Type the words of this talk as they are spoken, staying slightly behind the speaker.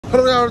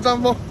Hello， 大家好，我是三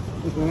疯，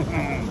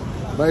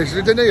美食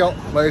天天有，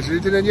美食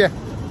天天见。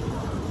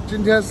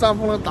今天三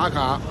疯来打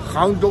卡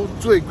杭州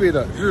最贵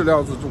的日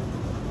料自助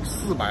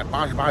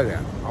，488元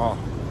啊！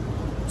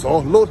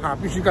走，搂它，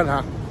必须干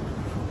它，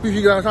必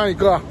须给它上一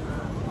课。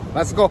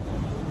Let's go。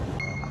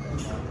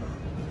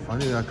环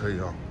境还可以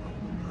啊，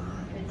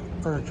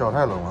但是脚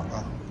太冷了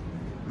啊。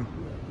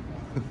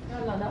要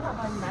冷的话，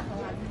帮你拿头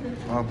袜子。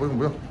啊，不用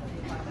不用。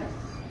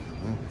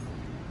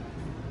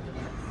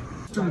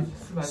这个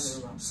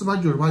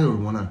498有什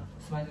么呢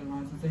？498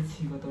是这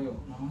7个都有，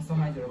然后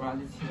398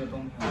这7个都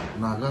没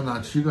有。哪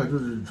7个？就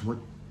是什么？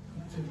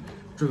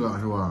这个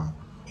是吧？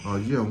啊，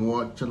燕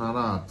窝加拿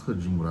大特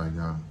级牡丹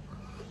虾，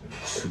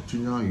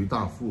金枪鱼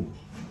大腹，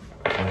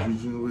小须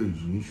鲸味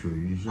型鳕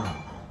鱼虾。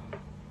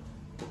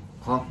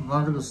好，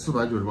那这个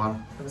498。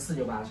这个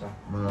498是吧？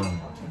嗯。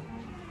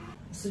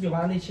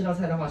498那7道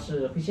菜的话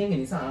是会先给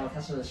你上，然后它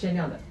是限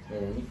量的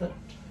，1份。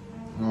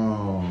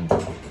哦，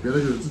别的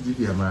就是自己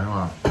点呗，是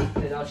吧？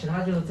对，然后其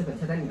他就是这本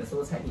菜单里的所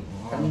有菜品。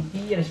咱们第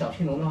1页的小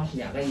青龙的话是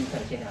2个人1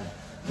份限量的，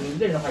你1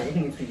个人的话也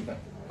给你出1份。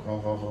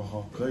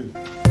好，可以。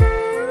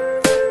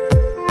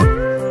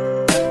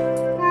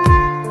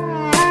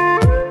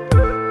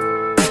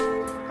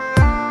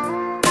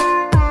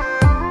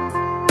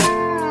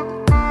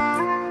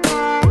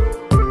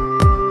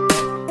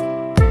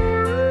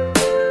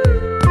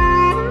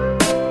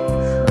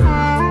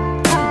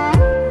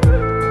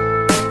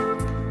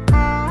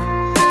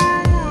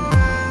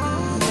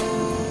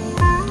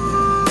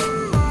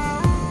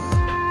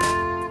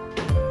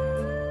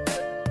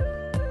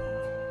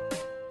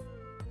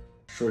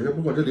首先，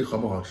不管这里好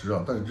不好吃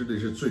啊，但是这里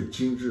是最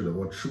精致的，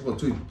我吃过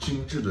最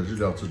精致的日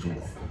料自助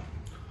啊，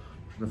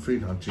真的非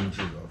常精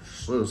致的，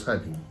所有菜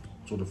品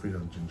做的非常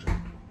精致。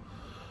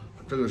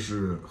这个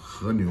是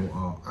和牛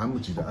啊 ，M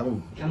几的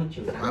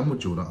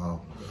M9的啊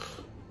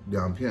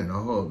，2片，然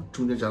后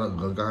中间夹了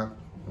鹅肝，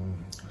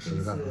试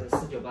试看。是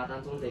498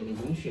当中的一个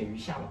银鳕鱼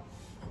下网，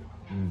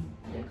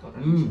盐烤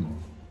蛋。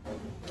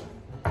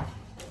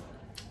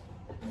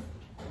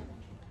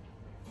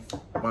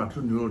哇，这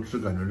牛肉质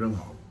感觉真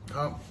好，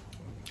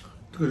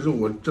这个肉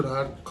我这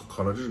它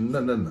烤的这是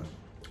嫩嫩的，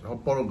然后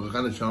包着鹅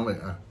肝的香味，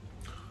哎，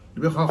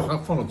里面还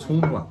放了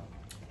葱是吧？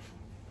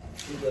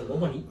那个萝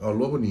卜泥。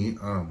萝卜泥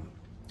啊，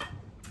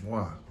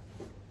哇，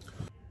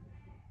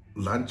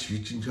蓝鳍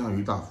金枪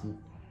鱼大腹，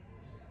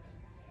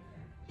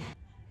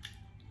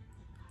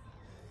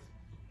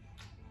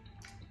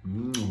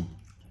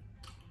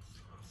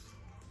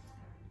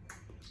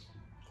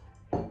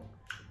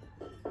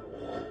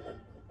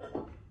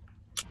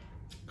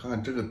看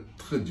看这个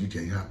特级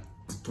甜虾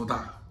多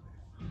大，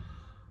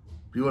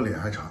比我脸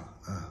还长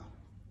啊！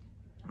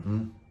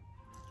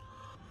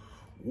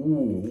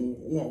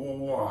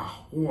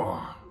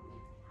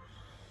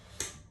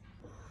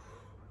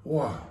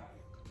哇！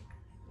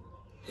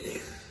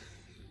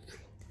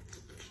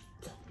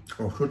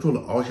我说做了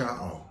鳌虾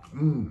啊，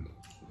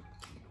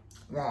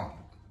哇！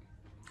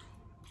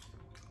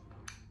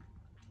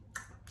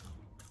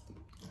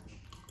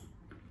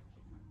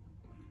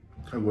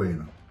太过瘾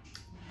了。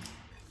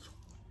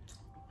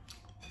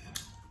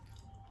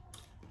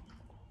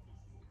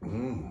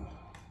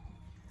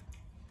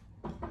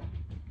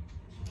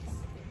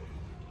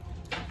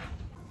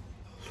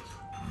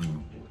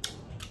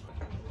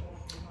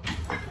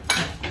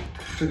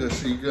这个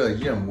是一个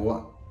燕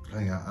窝，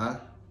看一下啊，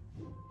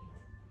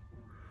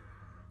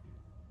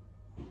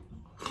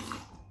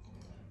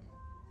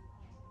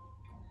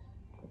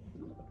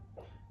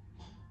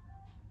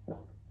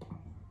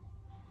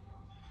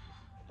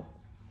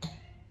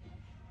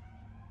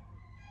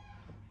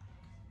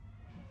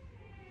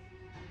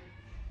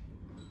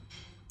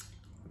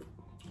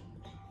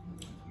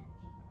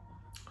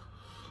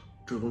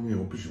这个东西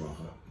我不喜欢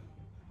喝，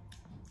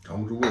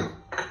扛不住味道。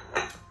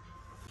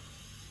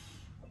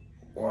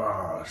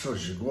哇，寿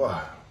喜锅，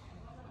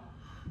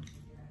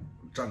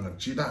蘸个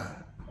鸡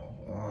蛋，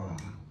哇，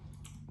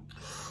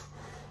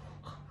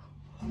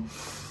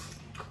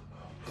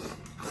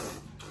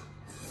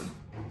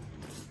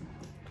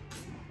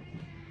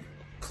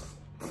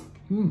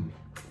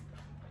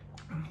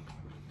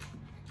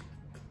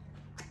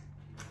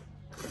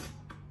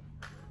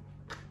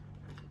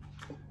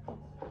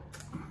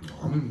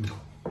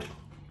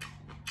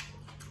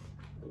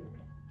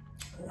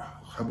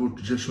还不如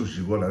直接寿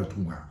喜锅来的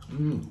痛快，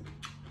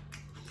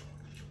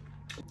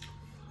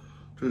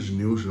这是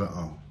牛舌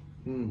啊，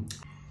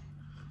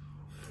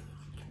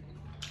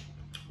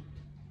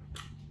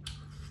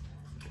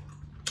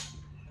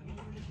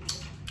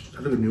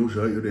它这个牛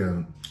舌有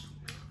点，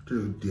这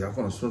个底下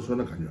放了酸酸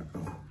的感觉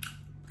啊，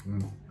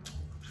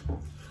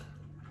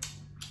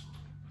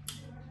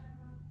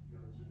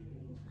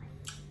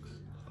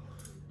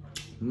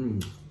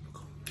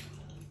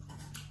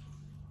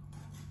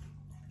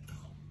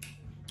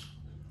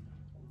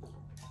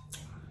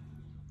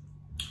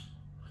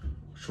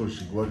寿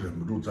喜锅忍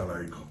不住再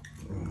来一口，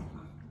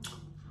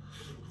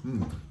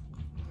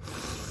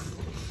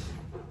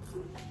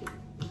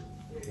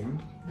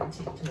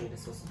这里的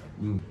寿司。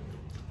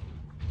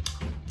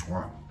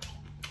哇，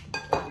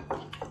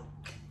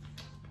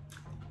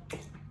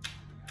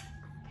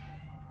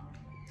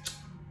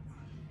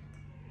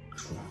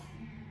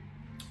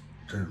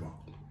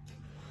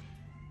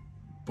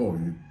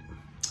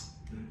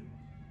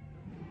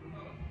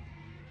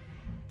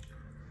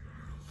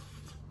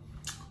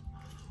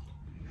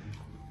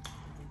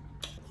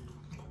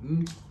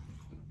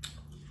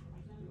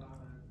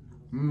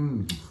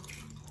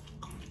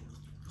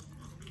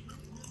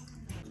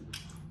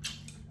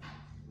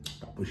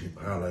不行，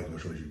还要来一口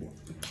寿喜锅。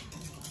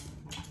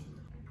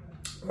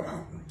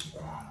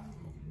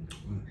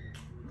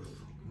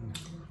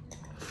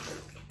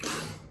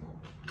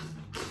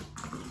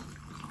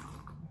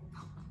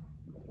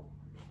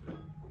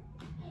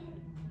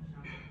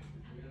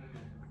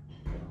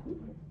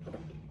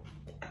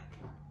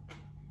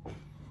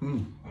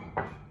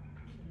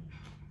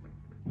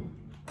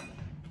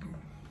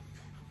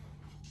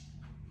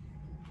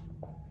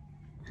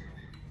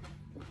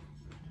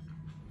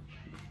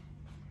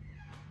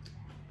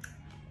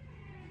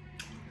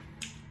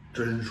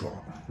真爽，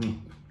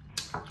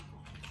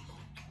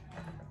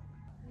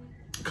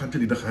看这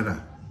里的海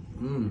胆，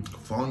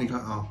房你看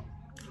啊，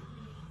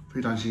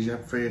非常新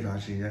鲜，非常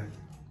新鲜，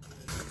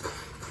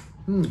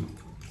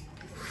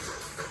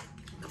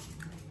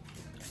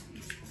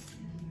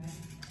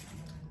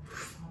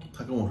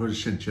他跟我说是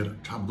现切的，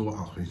差不多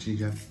啊，很新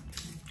鲜。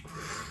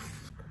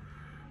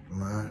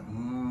来，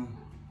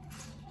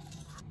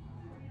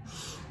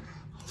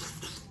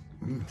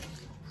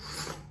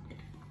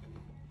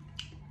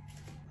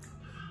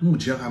目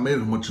前还没有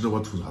什么值得我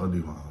吐槽的地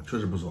方啊，确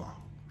实不错啊，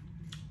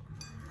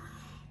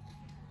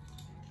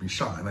比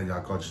上海那家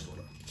高级多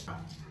了。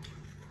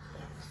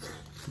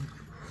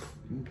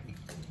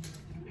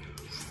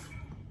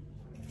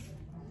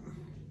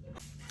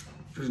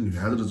这是女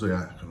孩子的最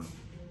爱，可能。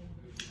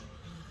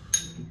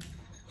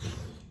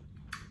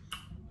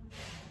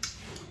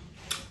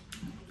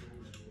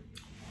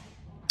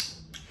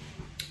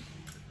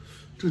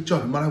这个叫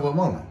什么来？我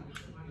忘了。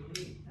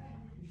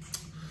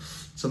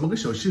怎么跟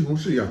小西红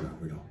柿一样的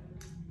味道？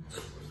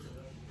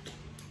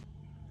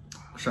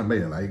扇贝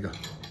也来一个，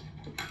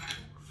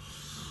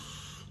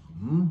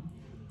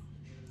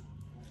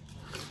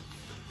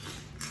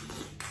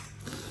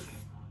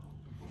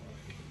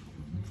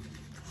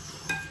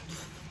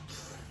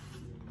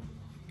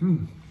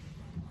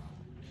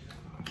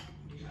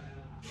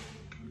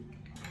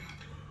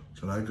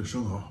再来一个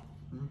生蚝，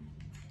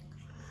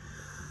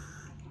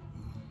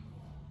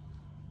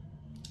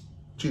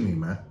敬你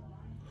们。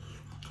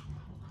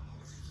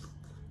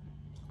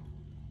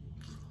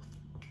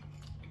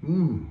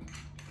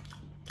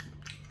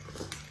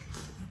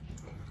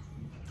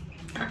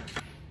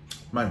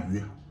鳗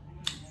鱼，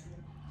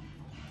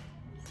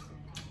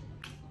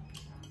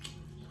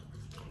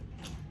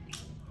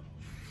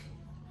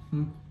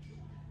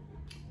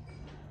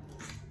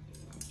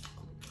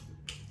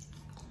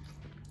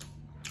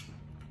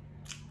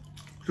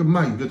这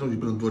鳗鱼这东西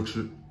不能多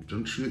吃，只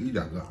能吃1、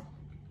2个，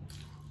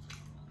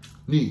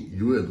腻，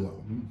油也多。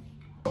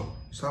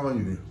三文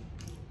鱼，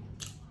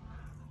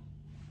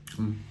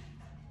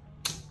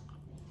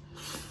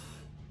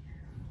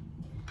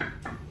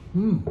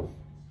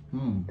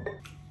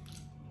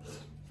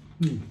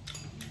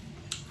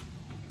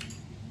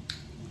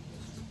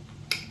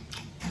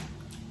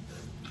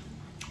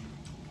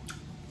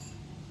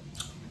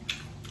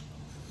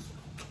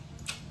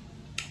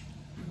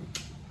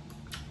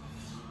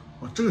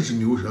哇，这个是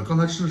牛舌，刚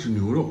才吃的是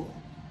牛肉。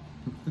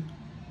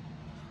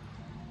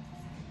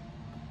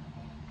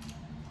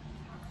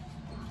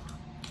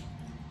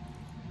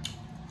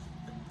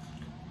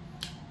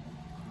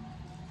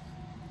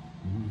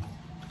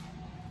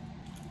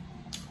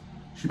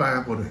西班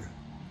牙火腿，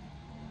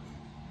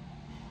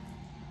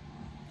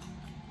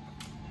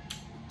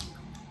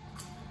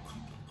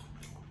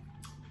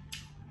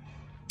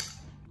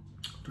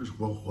这是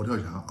活跳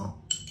墙啊，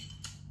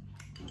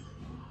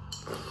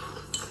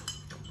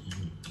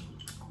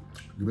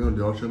里面有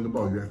辽参跟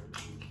鲍鱼，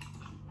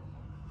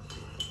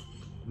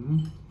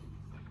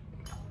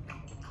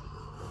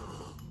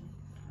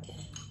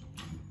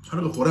它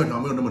这个活跳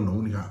墙没有那么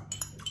浓，你看，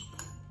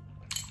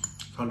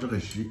汤汁很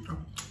稀啊。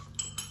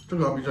这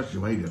个我比较喜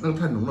欢一点，那个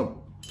太浓了，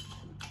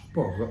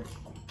不好喝。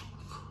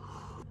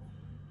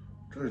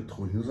这是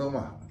土行僧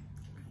嘛，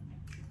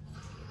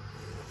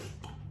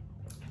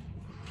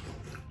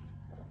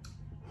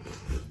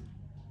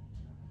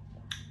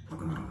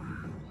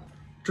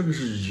这个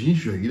是银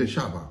鳕鱼的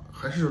下巴，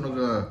还是那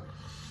个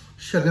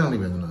限量里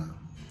面的呢？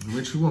你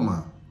没吃过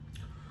吗？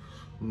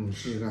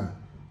试试看。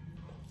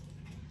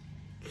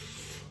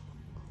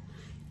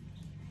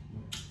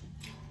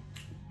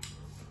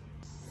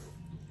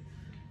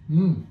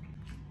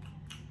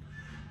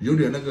有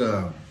点那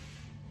个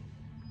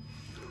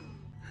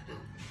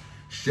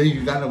咸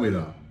鱼干的味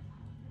道，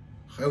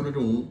还有那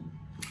种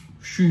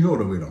熏肉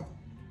的味道。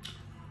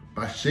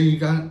把咸鱼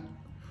干，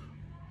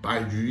把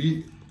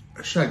鱼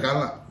晒干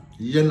了，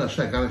腌了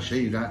晒干了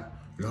咸鱼干，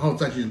然后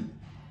再去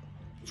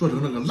做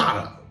成那个辣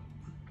的，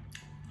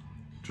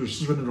就是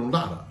四川那种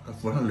辣的，它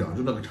裹上料，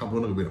就那个差不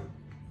多那个味道。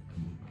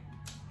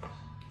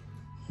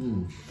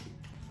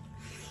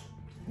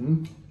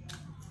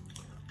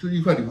这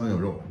1块地方有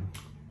肉。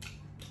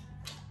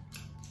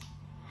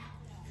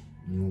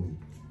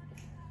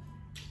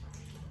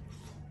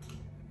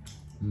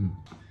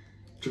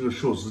这个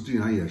寿司竟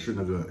然也是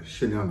那个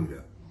限量里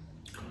的，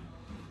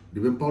里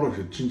面包的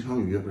是金枪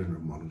鱼，不是什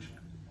么东西。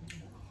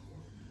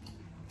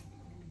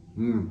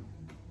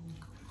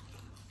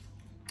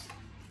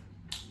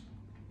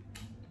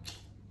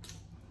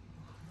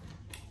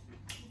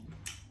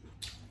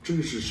这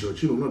个是小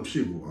青龙的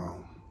屁股啊，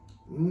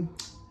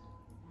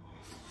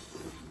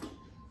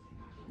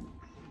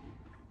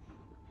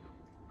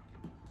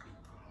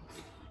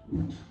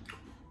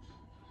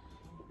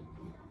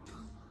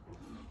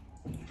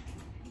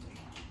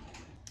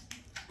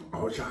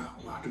熬虾，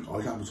哇，这个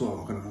熬虾不错，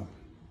我看看。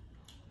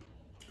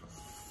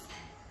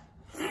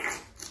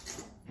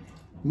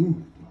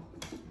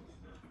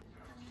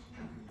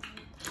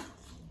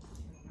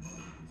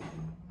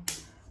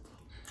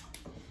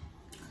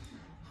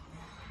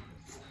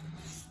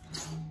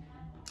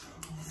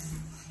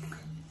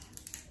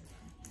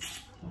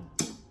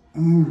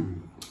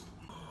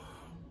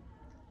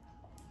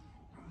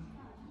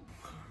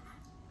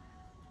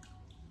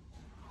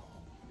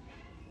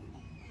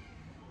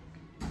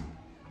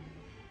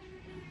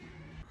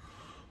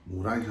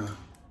牡丹虾，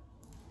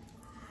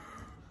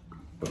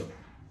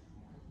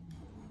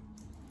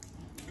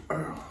哎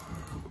呀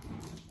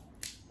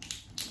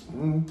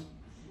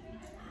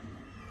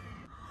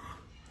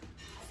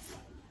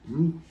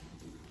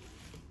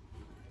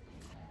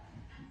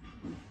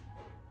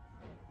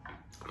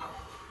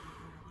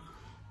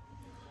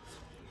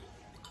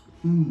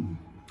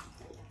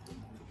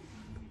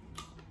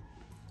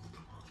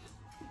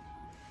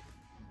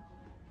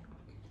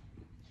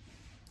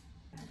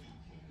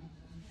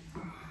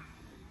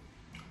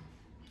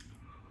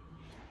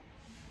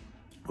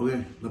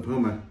，OK， 那朋友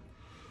们，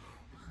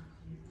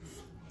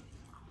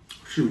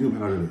视频就拍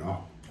到这里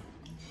啊。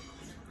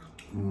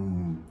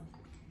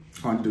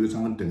记得给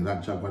三分点个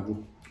赞，加关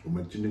注。我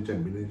们今天见，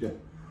明天见，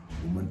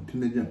我们天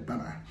天见，拜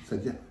拜，再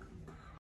见。